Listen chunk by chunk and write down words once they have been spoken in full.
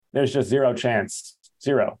there's just zero chance,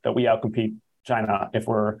 zero, that we outcompete China if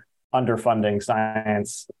we're underfunding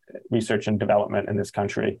science, research, and development in this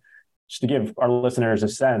country. Just to give our listeners a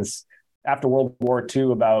sense, after World War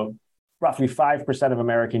II, about roughly 5% of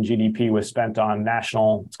American GDP was spent on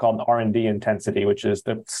national, it's called R&D intensity, which is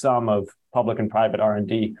the sum of public and private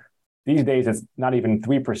R&D. These days, it's not even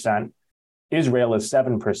 3%. Israel is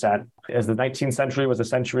 7%. As the 19th century was a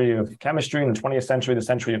century of chemistry, and the 20th century, the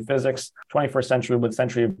century of physics, 21st century was the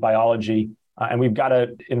century of biology. And we've got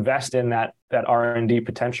to invest in that R&D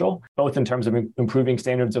potential, both in terms of improving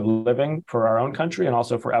standards of living for our own country and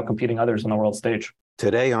also for outcompeting others on the world stage.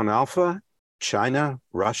 Today on Alpha, China,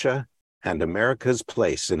 Russia, and America's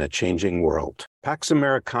place in a changing world. Pax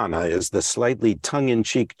Americana is the slightly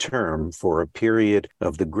tongue-in-cheek term for a period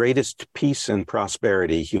of the greatest peace and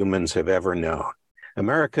prosperity humans have ever known.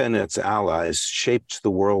 America and its allies shaped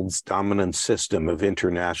the world's dominant system of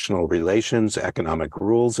international relations, economic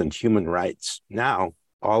rules, and human rights. Now,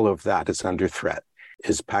 all of that is under threat.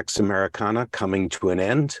 Is Pax Americana coming to an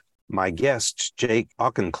end? My guest, Jake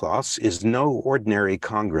Auchincloss, is no ordinary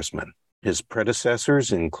congressman. His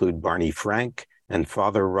predecessors include Barney Frank and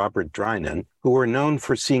Father Robert Drinan, who were known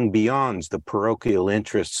for seeing beyond the parochial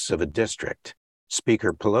interests of a district.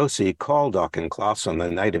 Speaker Pelosi called Auchincloss on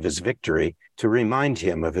the night of his victory to remind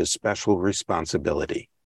him of his special responsibility.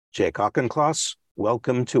 Jake Auchincloss,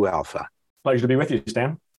 welcome to Alpha. Pleasure to be with you,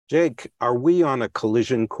 Stan. Jake, are we on a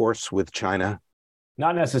collision course with China?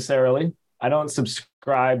 Not necessarily. I don't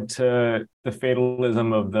subscribe to the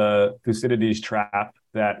fatalism of the Thucydides trap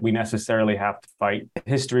that we necessarily have to fight.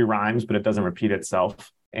 History rhymes, but it doesn't repeat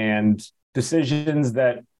itself. And decisions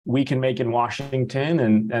that we can make in Washington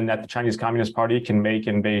and that the Chinese Communist Party can make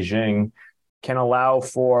in Beijing can allow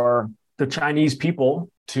for the Chinese people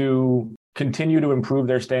to continue to improve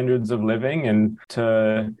their standards of living and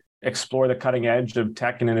to explore the cutting edge of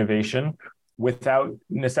tech and innovation without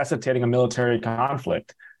necessitating a military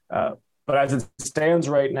conflict. But as it stands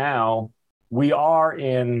right now, we are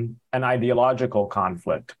in an ideological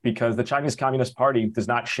conflict because the Chinese Communist Party does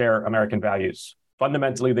not share American values.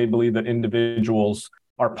 Fundamentally, they believe that individuals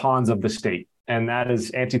are pawns of the state. And that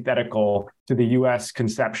is antithetical to the U.S.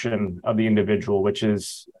 conception of the individual, which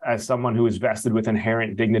is as someone who is vested with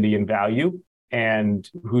inherent dignity and value and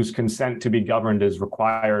whose consent to be governed is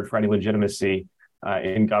required for any legitimacy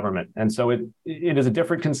in government. And so it is a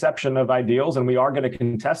different conception of ideals, and we are going to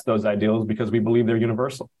contest those ideals because we believe they're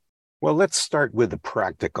universal. Well, let's start with the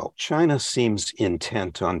practical. China seems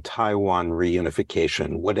intent on Taiwan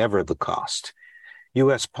reunification, whatever the cost.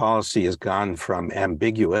 U.S. policy has gone from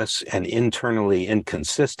ambiguous and internally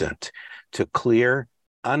inconsistent to clear,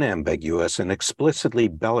 unambiguous, and explicitly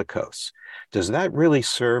bellicose. Does that really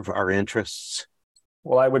serve our interests?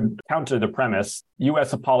 Well, I would counter the premise.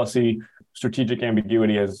 U.S. policy strategic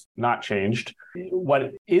ambiguity has not changed.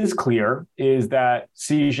 What is clear is that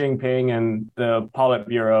Xi Jinping and the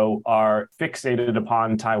Politburo are fixated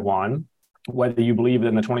upon Taiwan. Whether you believe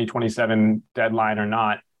in the 2027 deadline or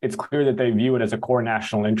not, it's clear that they view it as a core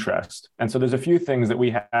national interest. And so there's a few things that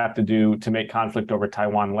we have to do to make conflict over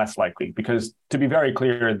Taiwan less likely, because to be very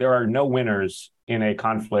clear, there are no winners in a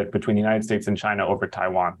conflict between the United States and China over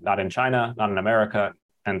Taiwan, not in China, not in America,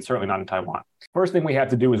 and certainly not in Taiwan. First thing we have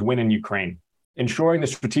to do is win in Ukraine. Ensuring the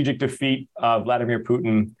strategic defeat of Vladimir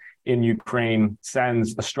Putin in Ukraine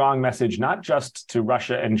sends a strong message, not just to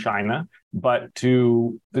Russia and China, but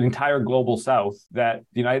to the entire global South, that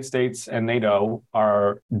the United States and NATO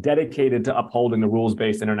are dedicated to upholding the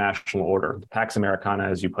rules-based international order, the Pax Americana,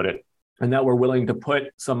 as you put it, and that we're willing to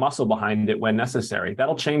put some muscle behind it when necessary.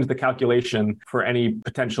 That'll change the calculation for any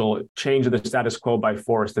potential change of the status quo by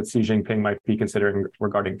force that Xi Jinping might be considering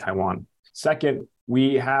regarding Taiwan. Second,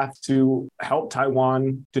 we have to help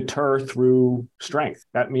Taiwan deter through strength.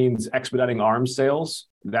 That means expediting arms sales.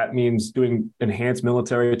 That means doing enhanced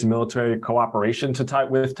military-to-military cooperation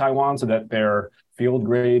with Taiwan so that their field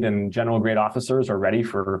grade and general grade officers are ready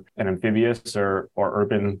for an amphibious or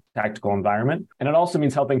urban tactical environment. And it also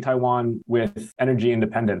means helping Taiwan with energy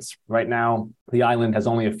independence. Right now, the island has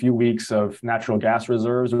only a few weeks of natural gas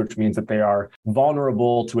reserves, which means that they are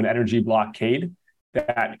vulnerable to an energy blockade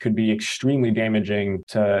that could be extremely damaging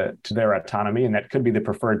to their autonomy, and that could be the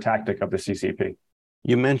preferred tactic of the CCP.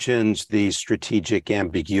 You mentioned the strategic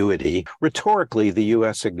ambiguity. Rhetorically, the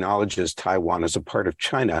U.S. acknowledges Taiwan as a part of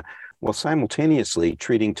China, while simultaneously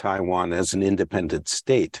treating Taiwan as an independent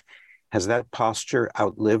state. Has that posture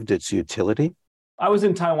outlived its utility? I was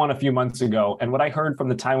in Taiwan a few months ago, and what I heard from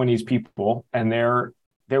the Taiwanese people, and their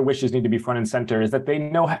wishes need to be front and center, is that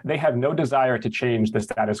they have no desire to change the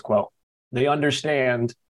status quo. They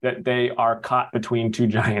understand that they are caught between two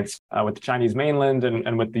giants, with the Chinese mainland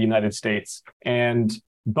and with the United States. And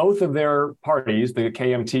both of their parties, the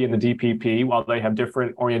KMT and the DPP, while they have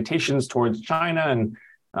different orientations towards China and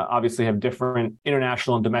obviously have different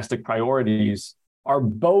international and domestic priorities, are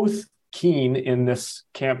both keen in this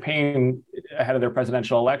campaign ahead of their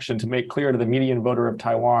presidential election to make clear to the median voter of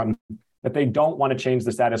Taiwan that they don't want to change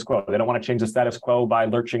the status quo. They don't want to change the status quo by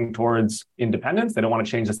lurching towards independence. They don't want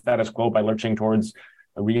to change the status quo by lurching towards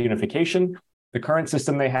a reunification. The current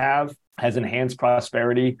system they have has enhanced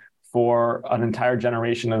prosperity for an entire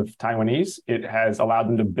generation of Taiwanese. It has allowed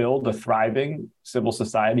them to build a thriving civil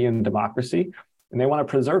society and democracy, and they want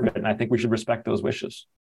to preserve it. And I think we should respect those wishes.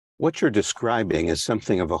 What you're describing is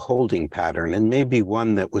something of a holding pattern, and maybe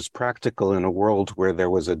one that was practical in a world where there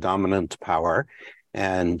was a dominant power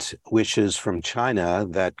and wishes from China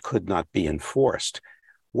that could not be enforced.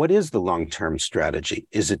 What is the long-term strategy?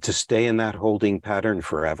 Is it to stay in that holding pattern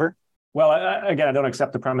forever? Well, again, I don't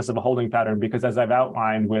accept the premise of a holding pattern because, as I've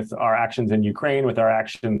outlined with our actions in Ukraine, with our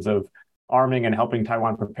actions of arming and helping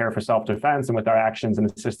Taiwan prepare for self-defense, and with our actions in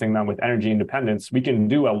assisting them with energy independence, we can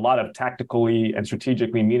do a lot of tactically and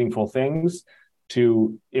strategically meaningful things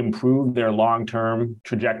to improve their long-term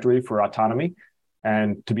trajectory for autonomy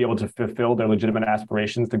and to be able to fulfill their legitimate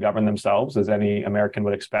aspirations to govern themselves, as any American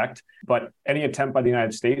would expect. But any attempt by the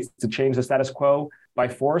United States to change the status quo by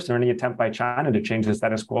force, or any attempt by China to change the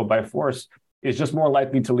status quo by force, is just more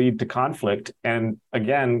likely to lead to conflict. And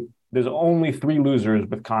again, there's only three losers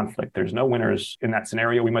with conflict. There's no winners in that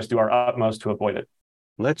scenario. We must do our utmost to avoid it.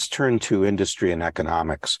 Let's turn to industry and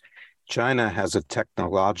economics. China has a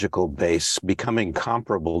technological base becoming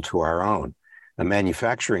comparable to our own, a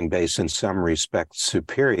manufacturing base in some respects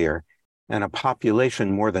superior, and a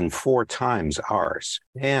population more than 4 times ours.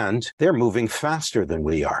 And they're moving faster than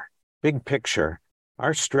we are. Big picture,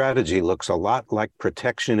 our strategy looks a lot like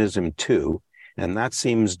protectionism too, and that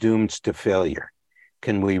seems doomed to failure.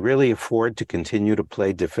 Can we really afford to continue to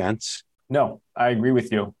play defense? No, I agree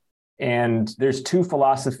with you. And there's two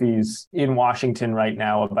philosophies in Washington right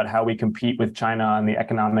now about how we compete with China on the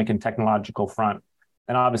economic and technological front.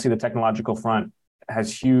 And obviously the technological front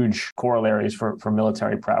has huge corollaries for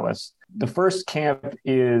military prowess. The first camp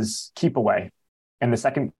is keep away, and the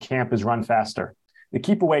second camp is run faster. The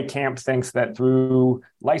keep away camp thinks that through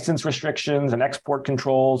license restrictions and export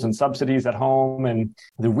controls and subsidies at home and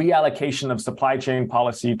the reallocation of supply chain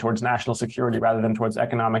policy towards national security rather than towards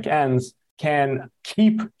economic ends can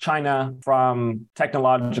keep China from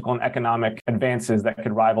technological and economic advances that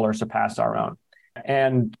could rival or surpass our own.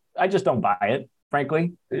 And I just don't buy it,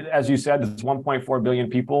 frankly. As you said, there's 1.4 billion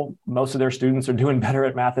people. Most of their students are doing better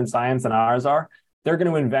at math and science than ours are. They're going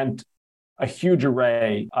to invent a huge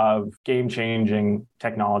array of game-changing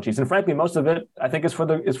technologies. And frankly, most of it, I think, is for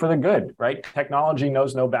the good, right? Technology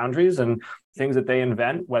knows no boundaries, and things that they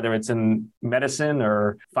invent, whether it's in medicine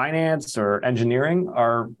or finance or engineering,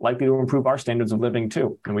 are likely to improve our standards of living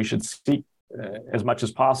too. And we should seek, as much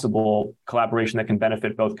as possible, collaboration that can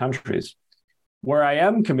benefit both countries. Where I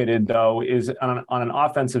am committed, though, is on an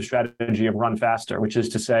offensive strategy of run faster, which is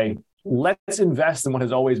to say, let's invest in what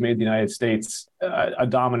has always made the United States a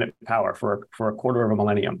dominant power for a quarter of a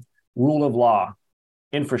millennium. Rule of law,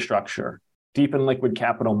 infrastructure, deep and liquid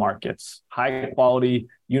capital markets, high quality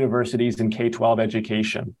universities and K-12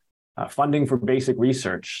 education, funding for basic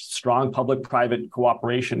research, strong public-private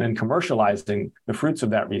cooperation, and commercializing the fruits of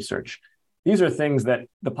that research. These are things that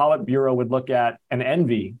the Politburo would look at and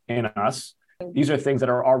envy in us. These are things that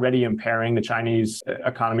are already impairing the Chinese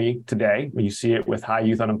economy today. You see it with high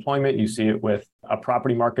youth unemployment. You see it with a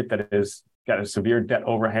property market that has got a severe debt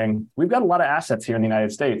overhang. We've got a lot of assets here in the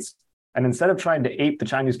United States. And instead of trying to ape the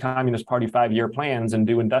Chinese Communist Party 5-year plans and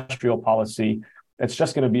do industrial policy that's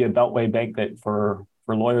just going to be a beltway banquet for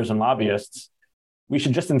lawyers and lobbyists, we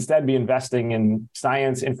should just instead be investing in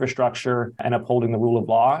science, infrastructure, and upholding the rule of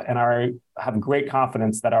law. And I have great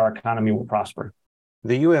confidence that our economy will prosper.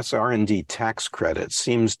 The U.S. R&D tax credit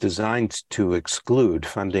seems designed to exclude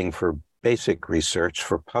funding for basic research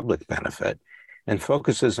for public benefit and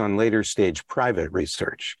focuses on later-stage private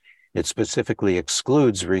research. It specifically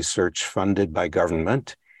excludes research funded by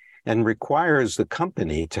government and requires the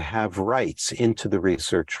company to have rights into the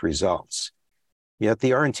research results. Yet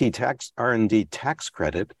the R&D tax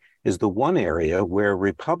credit is the one area where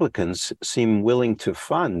Republicans seem willing to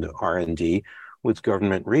fund R&D with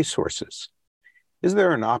government resources. Is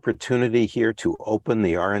there an opportunity here to open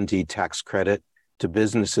the R&D tax credit to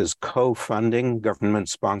businesses co-funding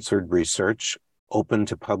government-sponsored research open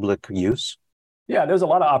to public use? Yeah, there's a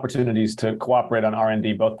lot of opportunities to cooperate on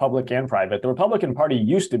R&D, both public and private. The Republican Party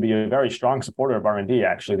used to be a very strong supporter of R&D,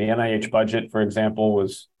 actually. The NIH budget, for example,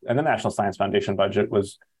 and the National Science Foundation budget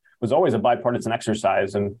was always a bipartisan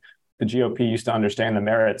exercise. And the GOP used to understand the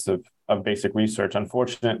merits of basic research.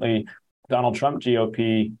 Unfortunately, Donald Trump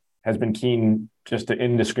GOP has been keen just to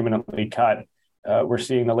indiscriminately cut. We're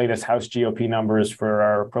seeing the latest House GOP numbers for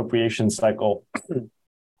our appropriations cycle,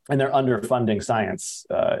 and they're underfunding science.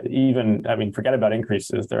 Forget about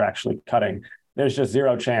increases, they're actually cutting. There's just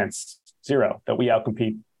zero chance, that we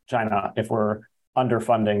outcompete China if we're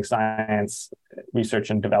underfunding science, research,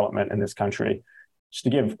 and development in this country. Just to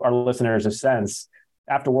give our listeners a sense,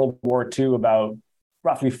 after World War II, about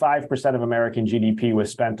roughly 5% of American GDP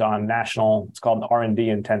was spent on national, it's called R&D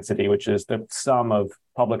intensity, which is the sum of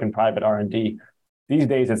public and private R&D. These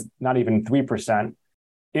days, it's not even 3%.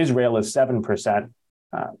 Israel is 7%.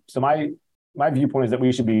 So my viewpoint is that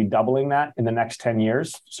we should be doubling that in the next 10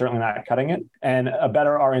 years, certainly not cutting it. And a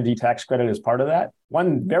better R&D tax credit is part of that.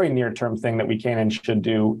 One very near-term thing that we can and should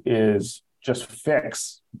do is just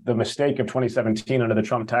fix the mistake of 2017 under the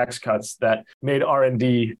Trump tax cuts that made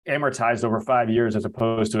R&D amortized over 5 years as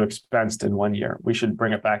opposed to expensed in 1 year. We should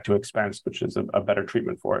bring it back to expense, which is a better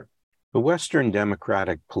treatment for it. The Western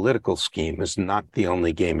democratic political scheme is not the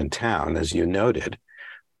only game in town, as you noted,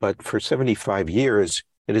 but for 75 years,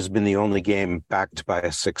 it has been the only game backed by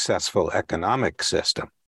a successful economic system.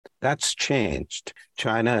 That's changed.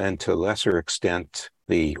 China, and to a lesser extent,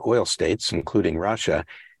 the oil states, including Russia,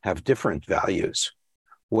 have different values.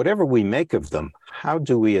 Whatever we make of them, how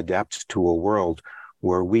do we adapt to a world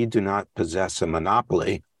where we do not possess a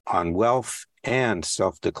monopoly on wealth and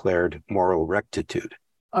self-declared moral rectitude?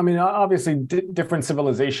 I mean, obviously, different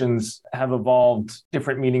civilizations have evolved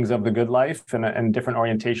different meanings of the good life and different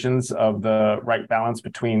orientations of the right balance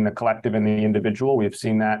between the collective and the individual. We've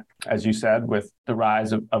seen that, as you said, with the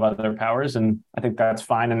rise of other powers, and I think that's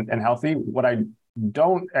fine and healthy. What I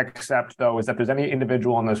don't accept, though, is that there's any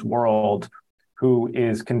individual in this world who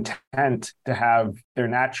is content to have their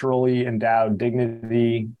naturally endowed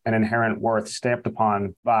dignity and inherent worth stamped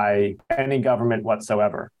upon by any government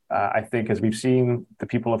whatsoever. I think, as we've seen, the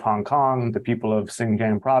people of Hong Kong, the people of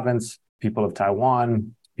Xinjiang province, people of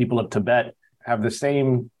Taiwan, people of Tibet have the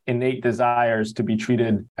same innate desires to be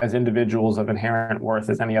treated as individuals of inherent worth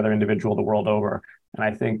as any other individual the world over. And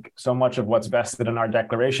I think so much of what's vested in our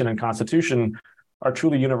Declaration and Constitution are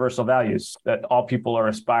truly universal values that all people are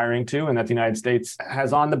aspiring to, and that the United States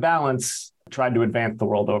has, on the balance, tried to advance the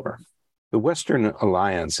world over. The Western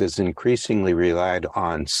alliance has increasingly relied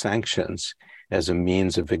on sanctions as a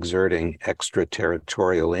means of exerting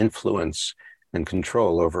extraterritorial influence and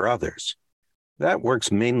control over others. That works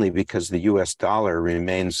mainly because the US dollar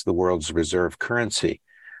remains the world's reserve currency.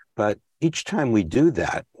 But each time we do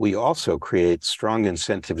that, we also create strong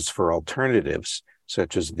incentives for alternatives,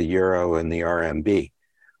 such as the euro and the RMB.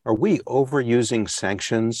 Are we overusing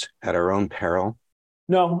sanctions at our own peril?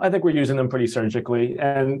 No, I think we're using them pretty surgically.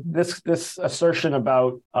 And this assertion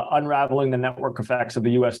about unraveling the network effects of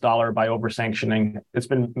the US dollar by over-sanctioning, it's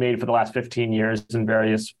been made for the last 15 years in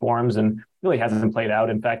various forms and really hasn't played out.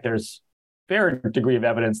 In fact, there's a fair degree of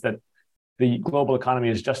evidence that the global economy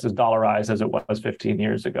is just as dollarized as it was 15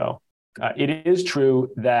 years ago. It is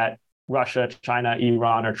true that Russia, China,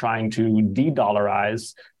 Iran are trying to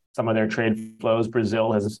de-dollarize some of their trade flows.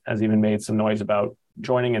 Brazil has even made some noise about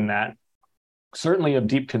joining in that. Certainly of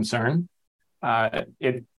deep concern.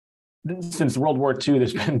 Since World War II,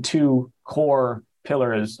 there's been two core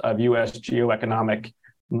pillars of U.S. geoeconomic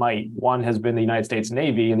might. One has been the United States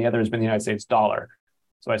Navy, and the other has been the United States dollar.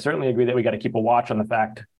 So I certainly agree that we got to keep a watch on the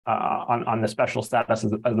fact, on the special status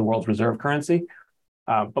of the world's reserve currency.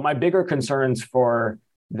 But my bigger concerns for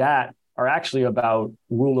that are actually about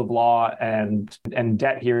rule of law and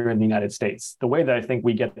debt here in the United States. The way that I think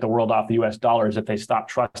we get the world off the US dollar is if they stop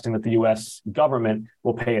trusting that the US government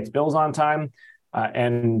will pay its bills on time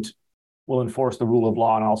and will enforce the rule of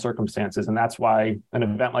law in all circumstances. And that's why an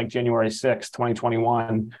event like January 6th,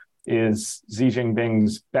 2021 is Xi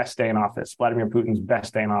Jinping's best day in office, Vladimir Putin's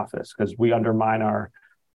best day in office, because we undermine our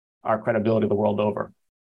credibility the world over.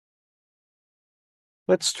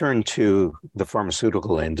 Let's turn to the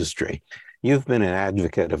pharmaceutical industry. You've been an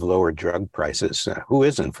advocate of lower drug prices. Who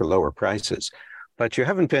isn't for lower prices? But you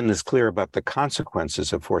haven't been as clear about the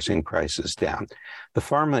consequences of forcing prices down. The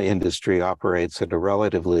pharma industry operates at a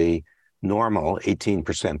relatively normal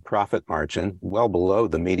 18% profit margin, well below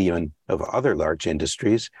the median of other large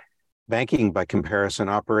industries. Banking, by comparison,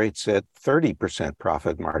 operates at 30%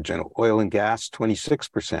 profit margin, oil and gas,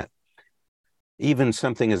 26%. Even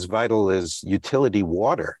something as vital as utility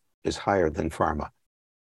water is higher than pharma.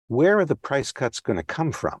 Where are the price cuts going to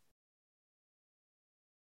come from?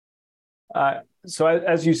 So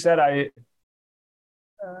as you said, I've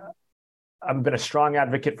been a strong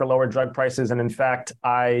advocate for lower drug prices. And in fact,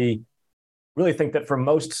 I really think that for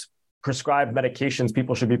most prescribed medications,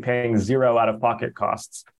 people should be paying zero out-of-pocket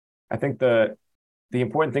costs. I think the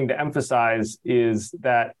important thing to emphasize is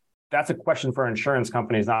that that's a question for insurance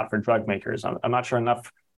companies, not for drug makers. I'm not sure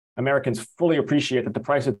enough Americans fully appreciate that the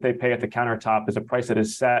price that they pay at the countertop is a price that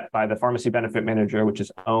is set by the pharmacy benefit manager, which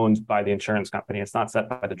is owned by the insurance company. It's not set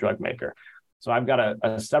by the drug maker. So I've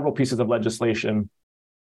got several pieces of legislation,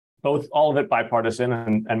 all of it bipartisan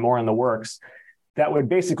and more in the works, that would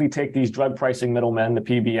basically take these drug pricing middlemen, the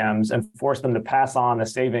PBMs, and force them to pass on the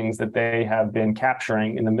savings that they have been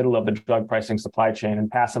capturing in the middle of the drug pricing supply chain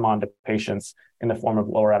and pass them on to patients in the form of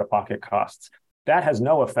lower out-of-pocket costs. That has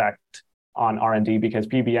no effect on R&D because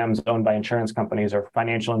PBMs owned by insurance companies are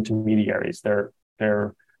financial intermediaries. They're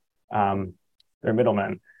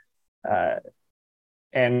middlemen,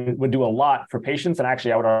 and would do a lot for patients, and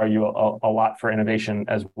actually, I would argue a lot for innovation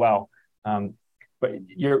as well. But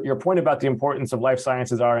your point about the importance of life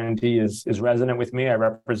sciences R&D is resonant with me. I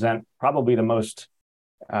represent probably the most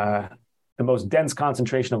dense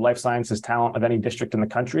concentration of life sciences talent of any district in the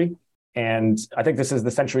country. And I think this is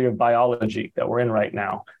the century of biology that we're in right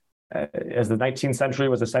now. As the 19th century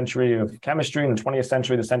was a century of chemistry, and the 20th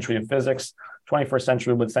century, the century of physics, 21st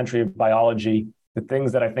century was the century of biology. The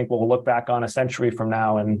things that I think we'll look back on a century from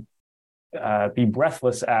now and be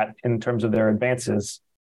breathless at in terms of their advances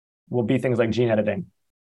will be things like gene editing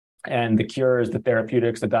and the cures, the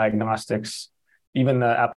therapeutics, the diagnostics, even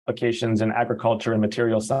the applications in agriculture and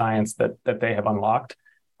material science that they have unlocked.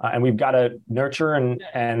 And we've got to nurture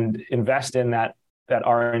and invest in that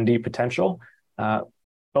R&D potential,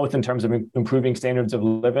 both in terms of improving standards of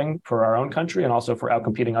living for our own country and also for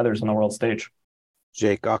outcompeting others on the world stage.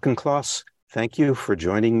 Jake Auchincloss, thank you for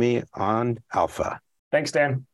joining me on Alpha. Thanks, Dan.